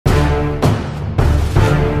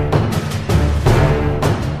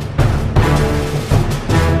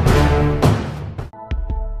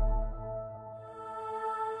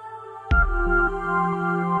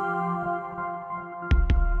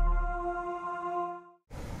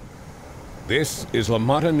This is La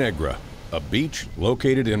Mata Negra, a beach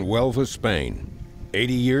located in Huelva, Spain.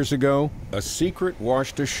 80 years ago, a secret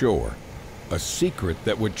washed ashore, a secret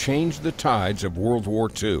that would change the tides of World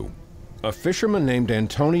War II. A fisherman named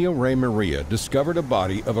Antonio Rey Maria discovered a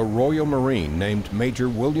body of a Royal Marine named Major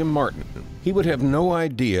William Martin. He would have no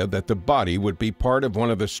idea that the body would be part of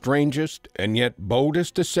one of the strangest and yet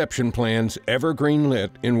boldest deception plans ever greenlit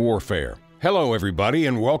in warfare. Hello everybody,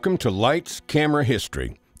 and welcome to Lights, Camera,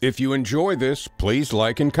 History. If you enjoy this, please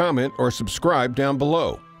like and comment or subscribe down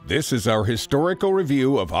below. This is our historical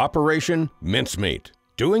review of Operation Mincemeat.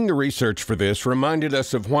 Doing the research for this reminded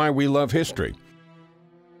us of why we love history.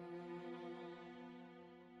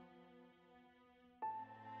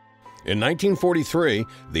 In 1943,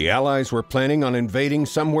 the Allies were planning on invading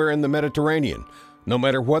somewhere in the Mediterranean. No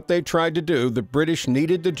matter what they tried to do, the British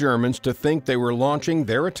needed the Germans to think they were launching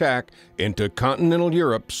their attack into continental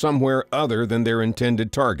Europe somewhere other than their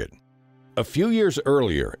intended target. A few years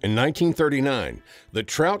earlier, in 1939, the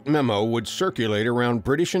Trout Memo would circulate around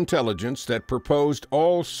British intelligence that proposed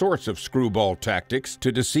all sorts of screwball tactics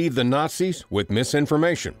to deceive the Nazis with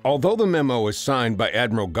misinformation. Although the memo is signed by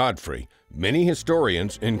Admiral Godfrey, many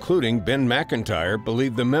historians, including Ben Macintyre,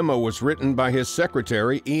 believe the memo was written by his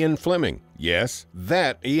secretary, Ian Fleming. Yes,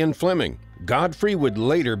 that Ian Fleming. Godfrey would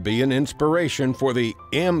later be an inspiration for the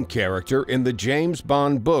M character in the James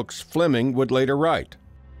Bond books Fleming would later write.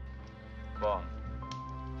 Bond.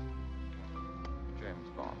 James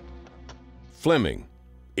Bond. Fleming.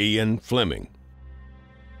 Ian Fleming.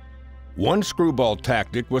 One screwball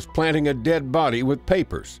tactic was planting a dead body with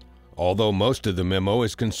papers. Although most of the memo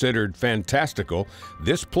is considered fantastical,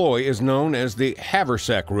 this ploy is known as the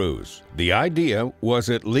haversack ruse. The idea was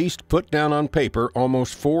at least put down on paper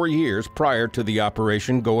almost 4 years prior to the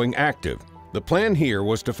operation going active. The plan here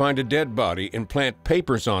was to find a dead body and plant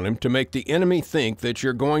papers on him to make the enemy think that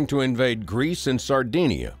you're going to invade Greece and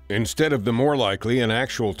Sardinia, instead of the more likely and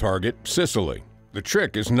actual target, Sicily. The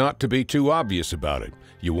trick is not to be too obvious about it.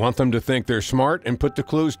 You want them to think they're smart and put the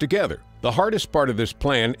clues together. The hardest part of this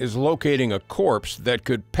plan is locating a corpse that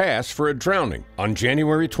could pass for a drowning. On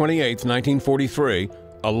January 28, 1943,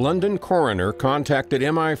 a London coroner contacted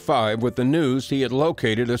MI5 with the news he had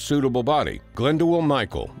located a suitable body. Glenduel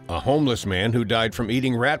Michael, a homeless man who died from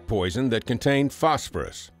eating rat poison that contained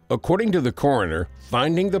phosphorus. According to the coroner,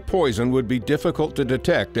 finding the poison would be difficult to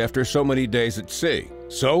detect after so many days at sea.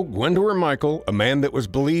 So Glenduel Michael, a man that was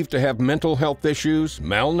believed to have mental health issues,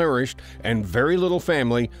 malnourished, and very little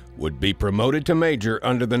family, would be promoted to major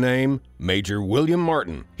under the name Major William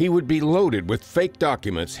Martin. He would be loaded with fake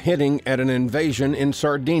documents hinting at an invasion in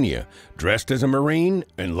Sardinia, dressed as a Marine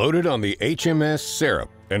and loaded on the HMS Syrup,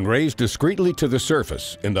 and raised discreetly to the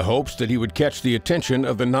surface in the hopes that he would catch the attention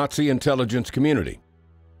of the Nazi intelligence community.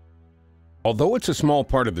 Although it's a small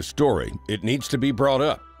part of the story, it needs to be brought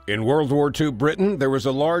up. In World War II Britain, there was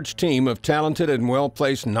a large team of talented and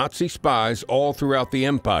well-placed Nazi spies all throughout the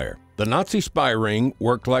empire. The Nazi spy ring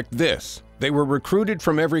worked like this. They were recruited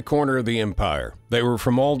from every corner of the empire. They were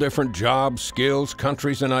from all different jobs, skills,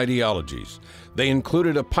 countries, and ideologies. They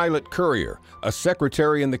included a pilot courier, a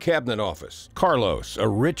secretary in the cabinet office, Carlos, a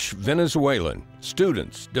rich Venezuelan,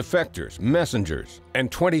 students, defectors, messengers,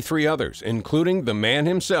 and 23 others, including the man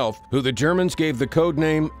himself, who the Germans gave the code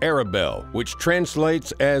name Arabelle, which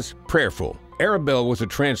translates as prayerful. Arabelle was a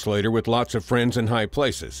translator with lots of friends in high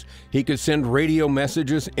places. He could send radio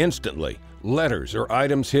messages instantly, letters or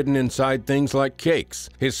items hidden inside things like cakes.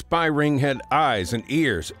 His spy ring had eyes and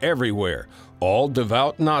ears everywhere, all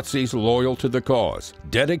devout Nazis loyal to the cause,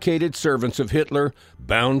 dedicated servants of Hitler,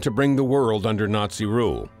 bound to bring the world under Nazi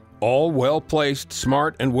rule. All well-placed,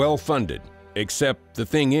 smart, and well-funded. Except the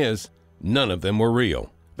thing is, none of them were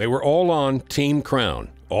real. They were all on Team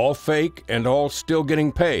Crown, all fake and all still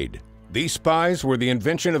getting paid. These spies were the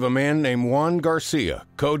invention of a man named Juan Garcia,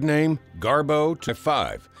 codename Garbo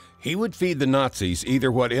 5. He would feed the Nazis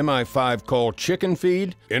either what MI5 called chicken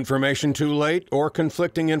feed, information too late, or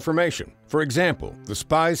conflicting information. For example, the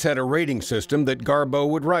spies had a rating system that Garbo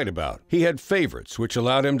would write about. He had favorites, which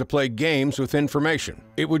allowed him to play games with information.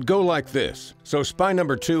 It would go like this. So spy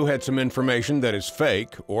number 2 had some information that is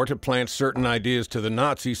fake, or to plant certain ideas to the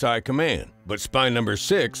Nazis' high command. But spy number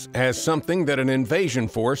 6 has something that an invasion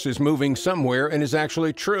force is moving somewhere and is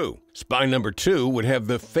actually true. Spy number 2 would have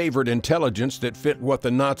the favorite intelligence that fit what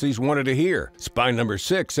the Nazis wanted to hear. Spy number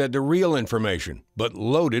 6 had the real information, but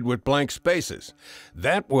loaded with blank spaces.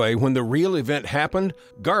 That way, when the real event happened,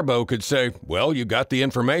 Garbo could say, well, you got the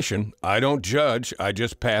information. I don't judge, I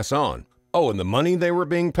just pass on. Oh, and the money they were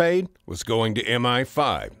being paid was going to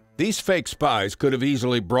MI5. These fake spies could have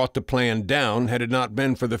easily brought the plan down had it not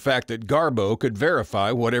been for the fact that Garbo could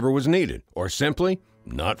verify whatever was needed, or simply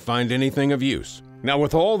not find anything of use. Now,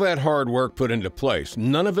 with all that hard work put into place,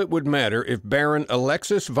 none of it would matter if Baron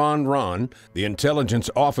Alexis von Ron, the intelligence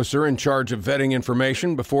officer in charge of vetting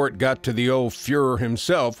information before it got to the old Fuhrer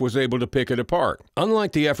himself, was able to pick it apart.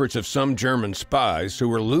 Unlike the efforts of some German spies who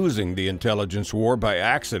were losing the intelligence war by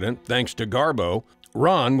accident thanks to Garbo,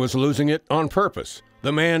 Ron was losing it on purpose.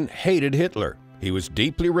 The man hated Hitler. He was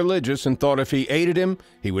deeply religious and thought if he aided him,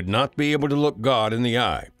 he would not be able to look God in the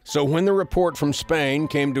eye. So when the report from Spain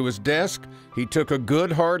came to his desk, he took a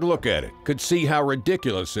good hard look at it, could see how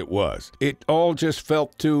ridiculous it was. It all just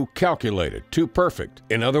felt too calculated, too perfect.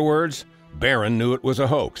 In other words, Baron knew it was a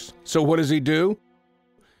hoax. So what does he do?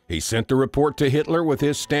 He sent the report to Hitler with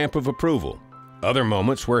his stamp of approval. Other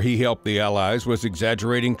moments where he helped the Allies was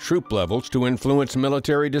exaggerating troop levels to influence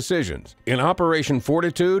military decisions. In Operation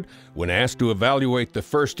Fortitude, when asked to evaluate the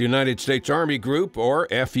 1st United States Army Group, or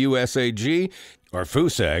FUSAG, or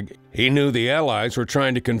FUSAG, he knew the Allies were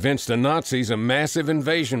trying to convince the Nazis a massive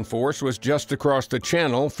invasion force was just across the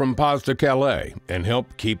channel from Pas de Calais and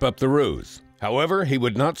helped keep up the ruse. However, he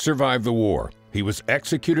would not survive the war. He was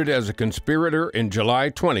executed as a conspirator in July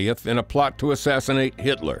 20th in a plot to assassinate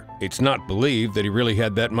Hitler. It's not believed that he really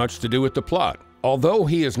had that much to do with the plot. Although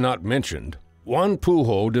he is not mentioned, Juan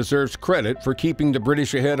Pujol deserves credit for keeping the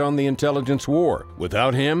British ahead on the intelligence war.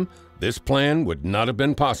 Without him, this plan would not have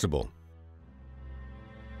been possible.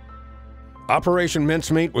 Operation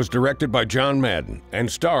Mincemeat was directed by John Madden and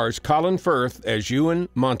stars Colin Firth as Ewan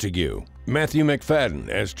Montague, Matthew McFadden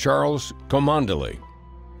as Charles Cholmondeley,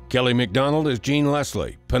 Kelly MacDonald as Jean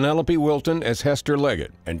Leslie, Penelope Wilton as Hester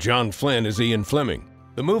Leggett, and John Flynn as Ian Fleming.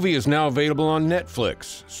 The movie is now available on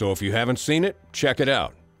Netflix, so if you haven't seen it, check it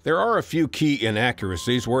out. There are a few key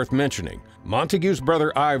inaccuracies worth mentioning. Montague's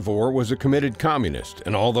brother Ivor was a committed communist,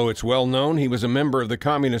 and although it's well known he was a member of the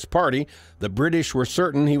Communist Party, the British were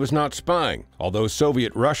certain he was not spying. Although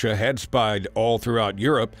Soviet Russia had spied all throughout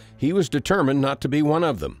Europe, he was determined not to be one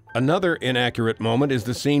of them. Another inaccurate moment is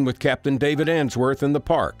the scene with Captain David Answorth in the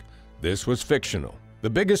park. This was fictional. The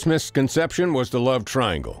biggest misconception was the love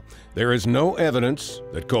triangle. There is no evidence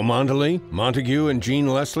that Cholmondeley, Montague, and Jean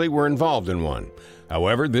Leslie were involved in one.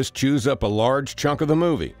 However, this chews up a large chunk of the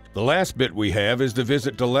movie. The last bit we have is the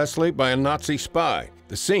visit to Leslie by a Nazi spy.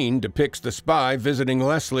 The scene depicts the spy visiting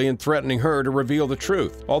Leslie and threatening her to reveal the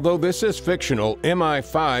truth. Although this is fictional,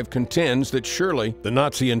 MI5 contends that surely the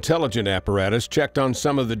Nazi intelligence apparatus checked on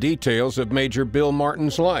some of the details of Major Bill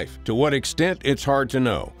Martin's life. To what extent, it's hard to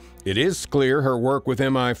know. It is clear her work with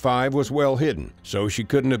MI5 was well hidden, so she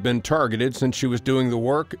couldn't have been targeted since she was doing the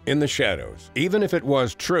work in the shadows. Even if it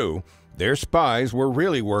was true, their spies were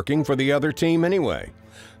really working for the other team anyway.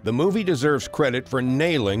 The movie deserves credit for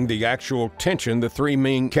nailing the actual tension the three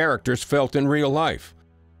main characters felt in real life.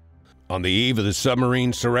 On the eve of the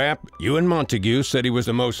submarine Seraph, Ewan Montague said he was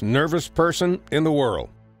the most nervous person in the world.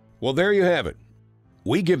 Well, there you have it.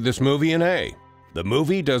 We give this movie an A. The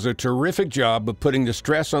movie does a terrific job of putting the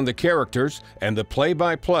stress on the characters and the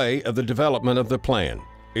play-by-play of the development of the plan.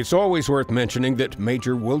 It's always worth mentioning that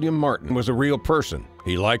Major William Martin was a real person.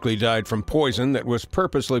 He likely died from poison that was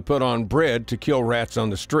purposely put on bread to kill rats on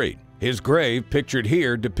the street. His grave, pictured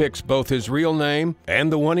here, depicts both his real name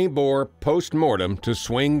and the one he bore post-mortem to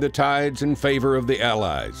swing the tides in favor of the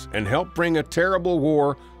Allies and help bring a terrible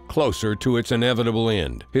war closer to its inevitable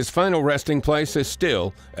end. His final resting place is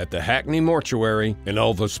still at the Hackney Mortuary in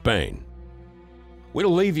Ulva, Spain.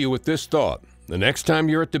 We'll leave you with this thought. The next time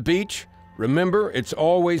you're at the beach, remember, it's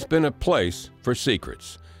always been a place for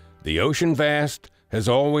secrets. The ocean vast has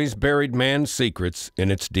always buried man's secrets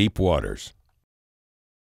in its deep waters.